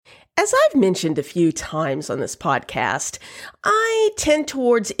As I've mentioned a few times on this podcast, I tend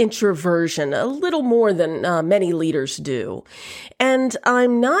towards introversion a little more than many leaders do. And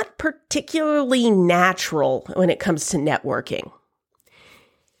I'm not particularly natural when it comes to networking.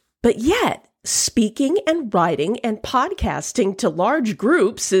 But yet, speaking and writing and podcasting to large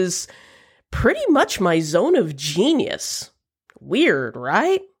groups is pretty much my zone of genius. Weird,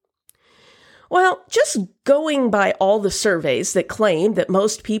 right? Well, just going by all the surveys that claim that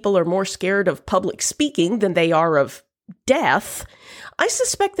most people are more scared of public speaking than they are of death, I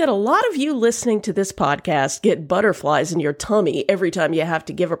suspect that a lot of you listening to this podcast get butterflies in your tummy every time you have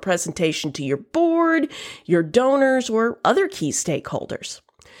to give a presentation to your board, your donors, or other key stakeholders.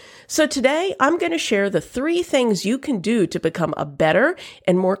 So today, I'm going to share the 3 things you can do to become a better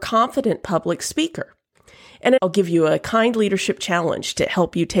and more confident public speaker. And I'll give you a kind leadership challenge to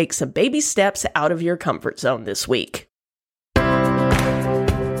help you take some baby steps out of your comfort zone this week.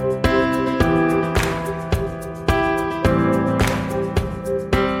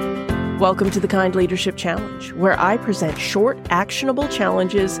 Welcome to the Kind Leadership Challenge, where I present short, actionable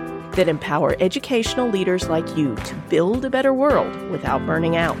challenges that empower educational leaders like you to build a better world without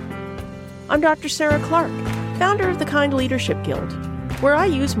burning out. I'm Dr. Sarah Clark, founder of the Kind Leadership Guild, where I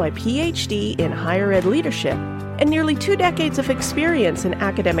use my PhD in higher ed leadership and nearly 2 decades of experience in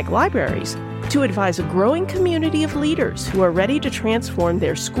academic libraries to advise a growing community of leaders who are ready to transform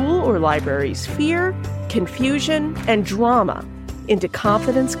their school or library's fear, confusion, and drama into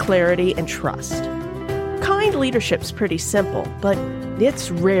confidence, clarity, and trust. Kind leadership's pretty simple, but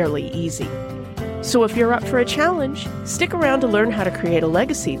it's rarely easy. So if you're up for a challenge, stick around to learn how to create a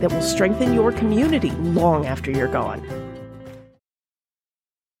legacy that will strengthen your community long after you're gone.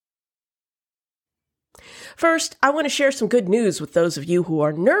 First, I want to share some good news with those of you who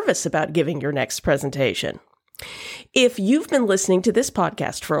are nervous about giving your next presentation. If you've been listening to this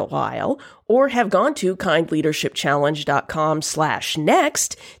podcast for a while, or have gone to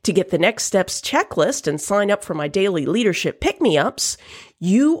kindleadershipchallenge.com/next to get the next steps checklist and sign up for my daily leadership pick-me-ups,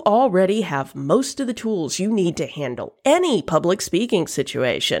 you already have most of the tools you need to handle any public speaking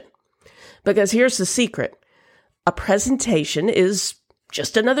situation. Because here's the secret. A presentation is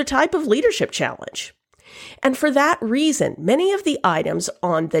just another type of leadership challenge. And for that reason, many of the items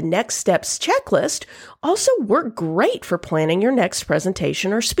on the next steps checklist also work great for planning your next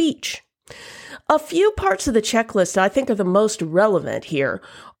presentation or speech. A few parts of the checklist I think are the most relevant here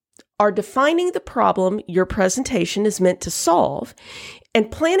are defining the problem your presentation is meant to solve and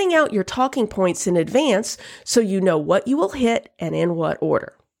planning out your talking points in advance so you know what you will hit and in what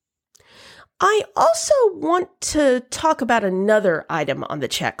order. I also want to talk about another item on the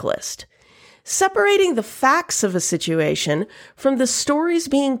checklist. Separating the facts of a situation from the stories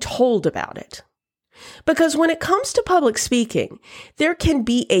being told about it. Because when it comes to public speaking, there can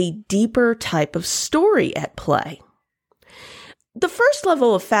be a deeper type of story at play. The first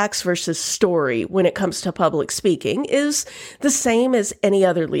level of facts versus story when it comes to public speaking is the same as any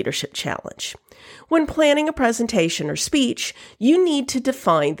other leadership challenge. When planning a presentation or speech, you need to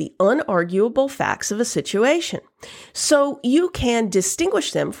define the unarguable facts of a situation, so you can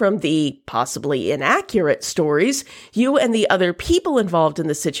distinguish them from the possibly inaccurate stories you and the other people involved in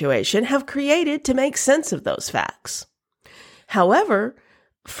the situation have created to make sense of those facts. However,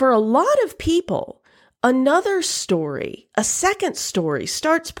 for a lot of people, another story, a second story,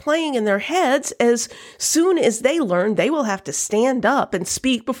 starts playing in their heads as soon as they learn they will have to stand up and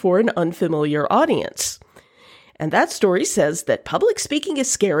speak before an unfamiliar audience. And that story says that public speaking is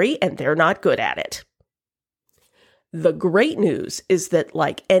scary and they're not good at it. The great news is that,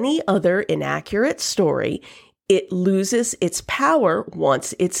 like any other inaccurate story, it loses its power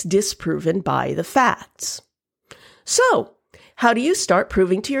once it's disproven by the facts. So, how do you start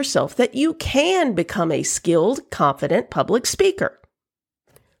proving to yourself that you can become a skilled, confident public speaker?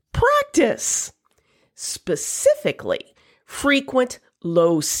 Practice. Specifically, frequent,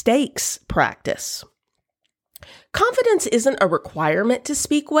 low-stakes practice. Confidence isn't a requirement to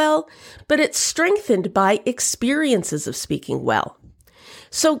speak well, but it's strengthened by experiences of speaking well.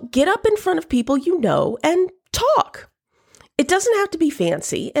 So get up in front of people you know and talk. It doesn't have to be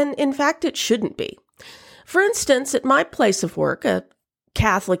fancy, and in fact, it shouldn't be. For instance, at my place of work, a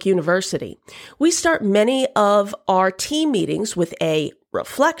Catholic university, we start many of our team meetings with a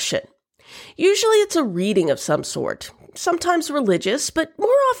reflection. Usually it's a reading of some sort, sometimes religious, but more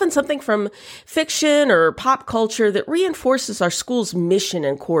often something from fiction or pop culture that reinforces our school's mission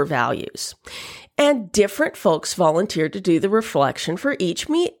and core values. And different folks volunteered to do the reflection for each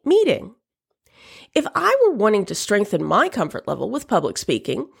meeting. If I were wanting to strengthen my comfort level with public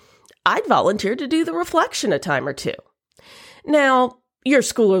speaking, I'd volunteer to do the reflection a time or two. Now, Your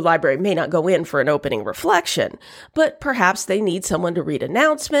school or library may not go in for an opening reflection, but perhaps they need someone to read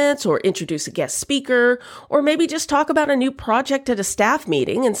announcements or introduce a guest speaker, or maybe just talk about a new project at a staff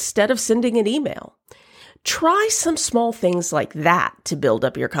meeting instead of sending an email. Try some small things like that to build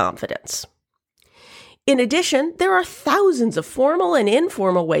up your confidence. In addition, there are thousands of formal and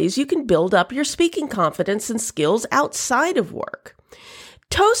informal ways you can build up your speaking confidence and skills outside of work.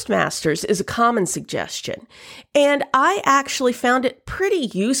 Toastmasters is a common suggestion, and I actually found it pretty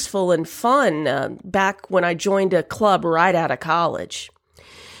useful and fun back when I joined a club right out of college.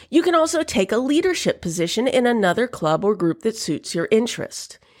 You can also take a leadership position in another club or group that suits your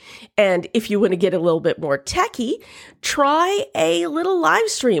interest. And if you want to get a little bit more techie, try a little live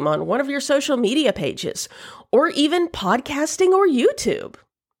stream on one of your social media pages, or even podcasting or YouTube.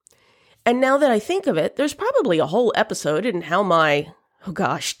 And now that I think of it, there's probably a whole episode in how my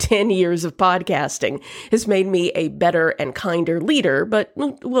 10 years of podcasting has made me a better and kinder leader, but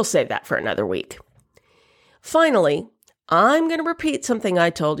we'll save that for another week. Finally, I'm going to repeat something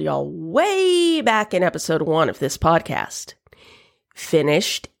I told y'all way back in episode 1 of this podcast.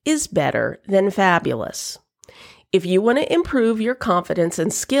 Finished is better than fabulous. If you want to improve your confidence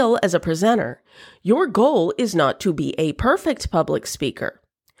and skill as a presenter, your goal is not to be a perfect public speaker.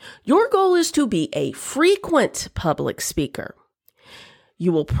 Your goal is to be a frequent public speaker.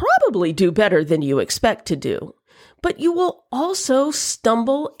 You will probably do better than you expect to do, but you will also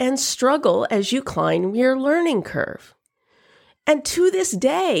stumble and struggle as you climb your learning curve. And to this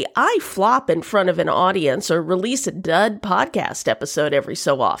day, I flop in front of an audience or release a dud podcast episode every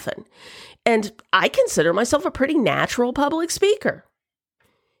so often, and I consider myself a pretty natural public speaker.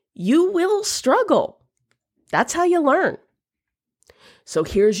 You will struggle. That's how you learn. So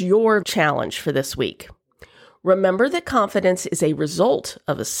here's your challenge for this week. Remember that confidence is a result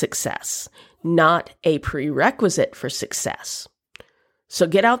of a success, not a prerequisite for success. So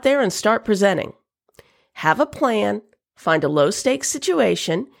get out there and start presenting. Have a plan, find a low-stakes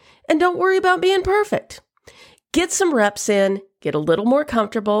situation, and don't worry about being perfect. Get some reps in, get a little more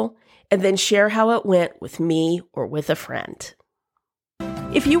comfortable, and then share how it went with me or with a friend.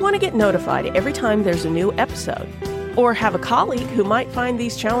 If you want to get notified every time there's a new episode, or have a colleague who might find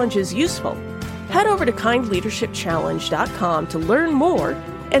these challenges useful, head over to kindleadershipchallenge.com to learn more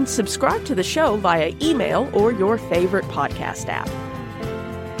and subscribe to the show via email or your favorite podcast app.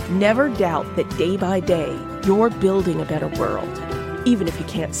 Never doubt that day by day, you're building a better world, even if you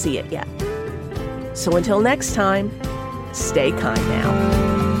can't see it yet. So until next time, stay kind now.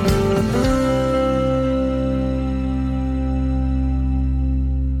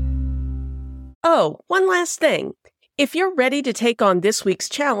 Oh, one last thing. If you're ready to take on this week's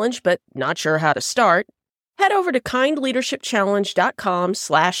challenge, but not sure how to start, head over to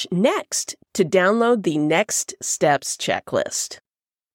kindleadershipchallenge.com/next to download the Next Steps checklist.